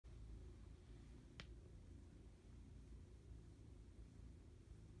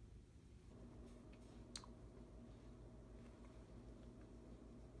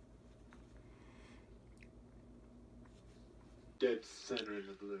dead center in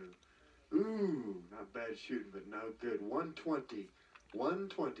the blue. Ooh, not bad shooting, but no good. 120.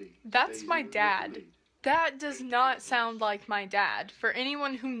 120. That's my dad. That does not sound like my dad. For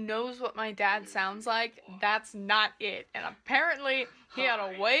anyone who knows what my dad sounds like, that's not it. And apparently, he had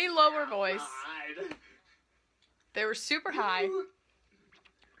a way lower voice. They were super high.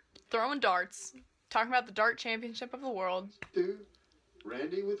 Throwing darts. Talking about the dart championship of the world. 2.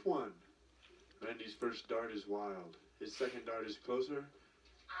 Randy with 1. Randy's first dart is wild. His second dart is closer.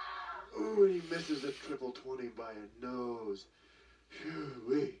 Ooh, and he misses a triple 20 by a nose.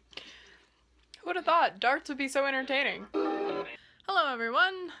 Phew-wee. Who would have thought darts would be so entertaining? Hello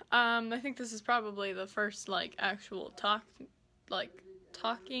everyone. I think this is probably the first actual talk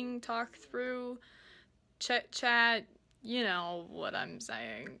through, chat, you know what I'm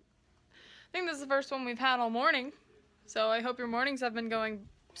saying. I think this is the first one we've had all morning, so I hope your mornings have been going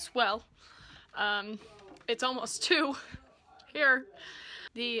swell. It's almost 2 here.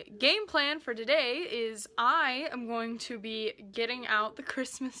 The game plan for today is I am going to be getting out the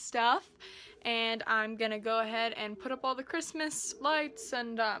Christmas stuff, and I'm gonna go ahead and put up all the Christmas lights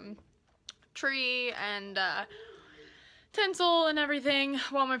and tree and tinsel and everything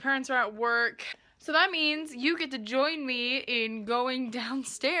while my parents are at work. So that means you get to join me in going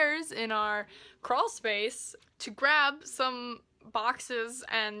downstairs in our crawl space to grab some boxes,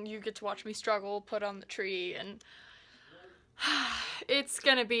 and you get to watch me struggle, put on the tree, and it's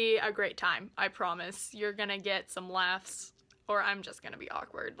gonna be a great time, I promise. You're gonna get some laughs, or I'm just gonna be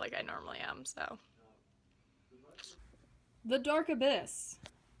awkward like I normally am, so. The Dark Abyss.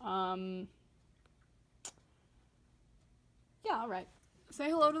 Yeah, alright. Say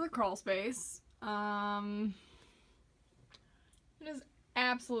hello to the crawl space. It is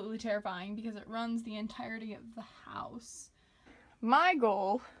absolutely terrifying because it runs the entirety of the house. My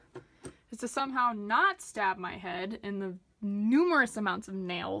goal is to somehow not stab my head in the numerous amounts of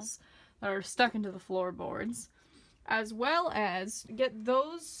nails that are stuck into the floorboards, as well as get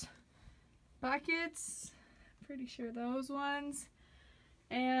those buckets, pretty sure those ones,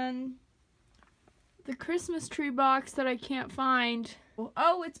 and the Christmas tree box that I can't find.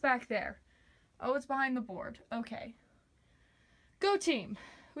 Oh, it's back there. Oh, it's behind the board. Okay. Go team.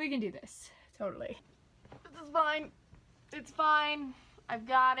 We can do this. Totally. This is fine. It's fine. I've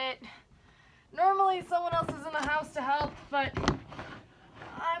got it. Normally someone else is in the house to help, but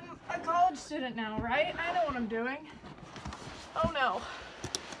I'm a college student now, right? I know what I'm doing. Oh no.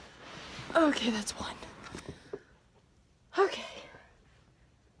 Okay, that's 1. Okay.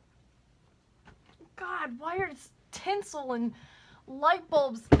 God, why are tinsel and light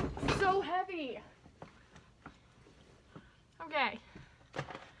bulbs so heavy? Okay.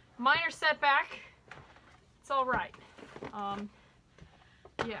 Minor setback. It's alright.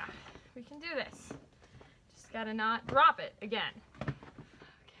 Yeah. We can do this. Just gotta not drop it again.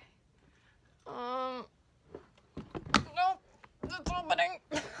 Okay. Nope. It's opening.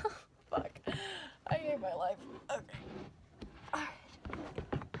 Fuck. I hate my life. Okay.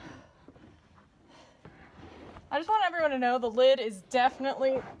 I just want everyone to know the lid is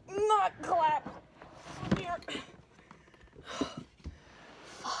definitely not clapped here.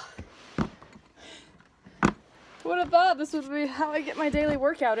 Who would have thought this would be how I get my daily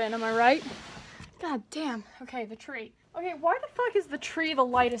workout in, am I right? God damn. Okay, the tree. Okay, why the fuck is the tree the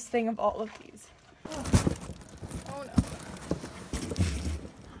lightest thing of all of these? Oh no.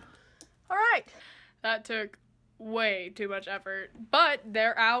 Alright. That took way too much effort, but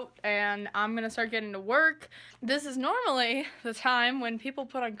they're out and I'm gonna start getting to work. This is normally the time when people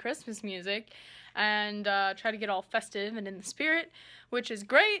put on Christmas music and try to get all festive and in the spirit, which is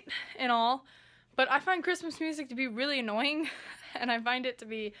great and all. But I find Christmas music to be really annoying, and I find it to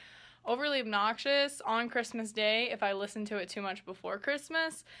be overly obnoxious on Christmas Day if I listen to it too much before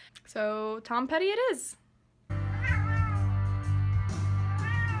Christmas. So, Tom Petty it is.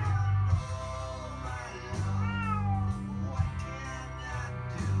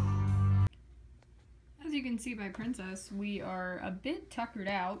 As you can see by Princess, we are a bit tuckered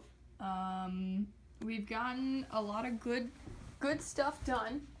out. We've gotten a lot of good stuff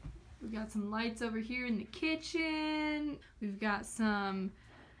done. We've got some lights over here in the kitchen. We've got some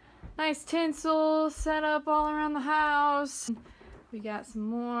nice tinsel set up all around the house. We got some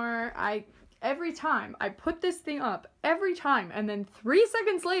more. Every time I put this thing up, and then 3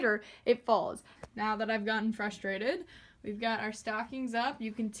 seconds later, it falls. Now that I've gotten frustrated, we've got our stockings up.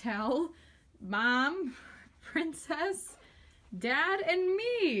 You can tell Mom, Princess, Dad, and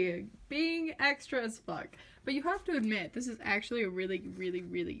me being extra as fuck. But you have to admit, this is actually a really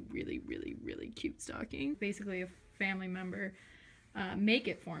cute stocking. Basically, a family member make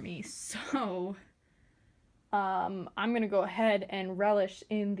it for me, so I'm gonna go ahead and relish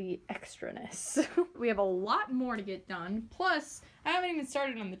in the extraness. We have a lot more to get done. Plus, I haven't even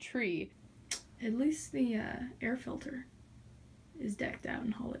started on the tree. At least the air filter is decked out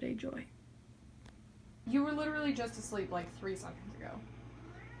in holiday joy. You were literally just asleep like 3 seconds ago.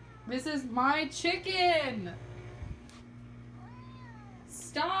 This is my chicken!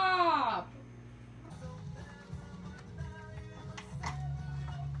 Stop!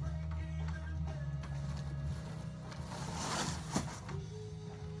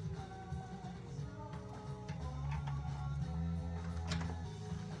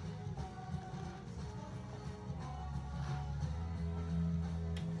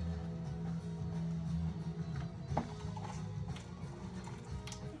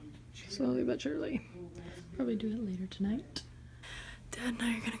 Slowly but surely. Probably do it later tonight. Dad and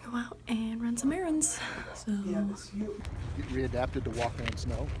I are gonna go out and run some errands. So You readapted to walking in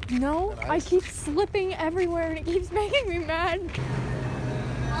snow? no, I keep slipping everywhere and it keeps making me mad.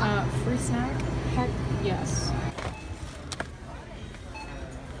 Free snack? Heck yes.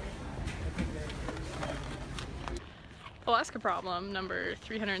 Alaska problem number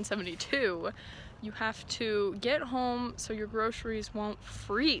 372. You have to get home so your groceries won't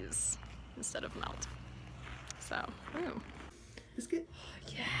freeze instead of melt. So, ooh. Biscuit?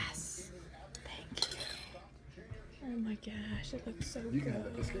 Yes. Thank you. Oh my gosh, it looks so You can have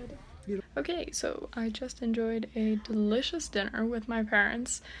that biscuit. Okay, so I just enjoyed a delicious dinner with my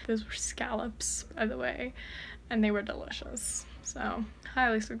parents. Those were scallops, by the way, and they were delicious. So,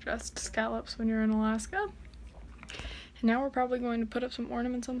 highly suggest scallops when you're in Alaska. And now we're probably going to put up some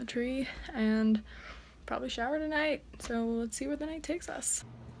ornaments on the tree and probably shower tonight. So let's see where the night takes us.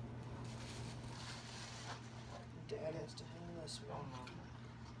 Dad has to hang this one.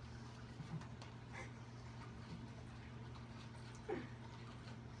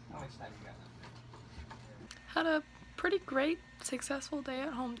 Had a pretty great, successful day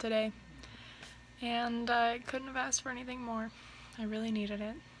at home today. And I couldn't have asked for anything more. I really needed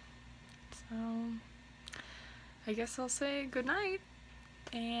it. So I guess I'll say good night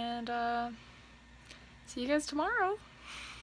and see you guys tomorrow.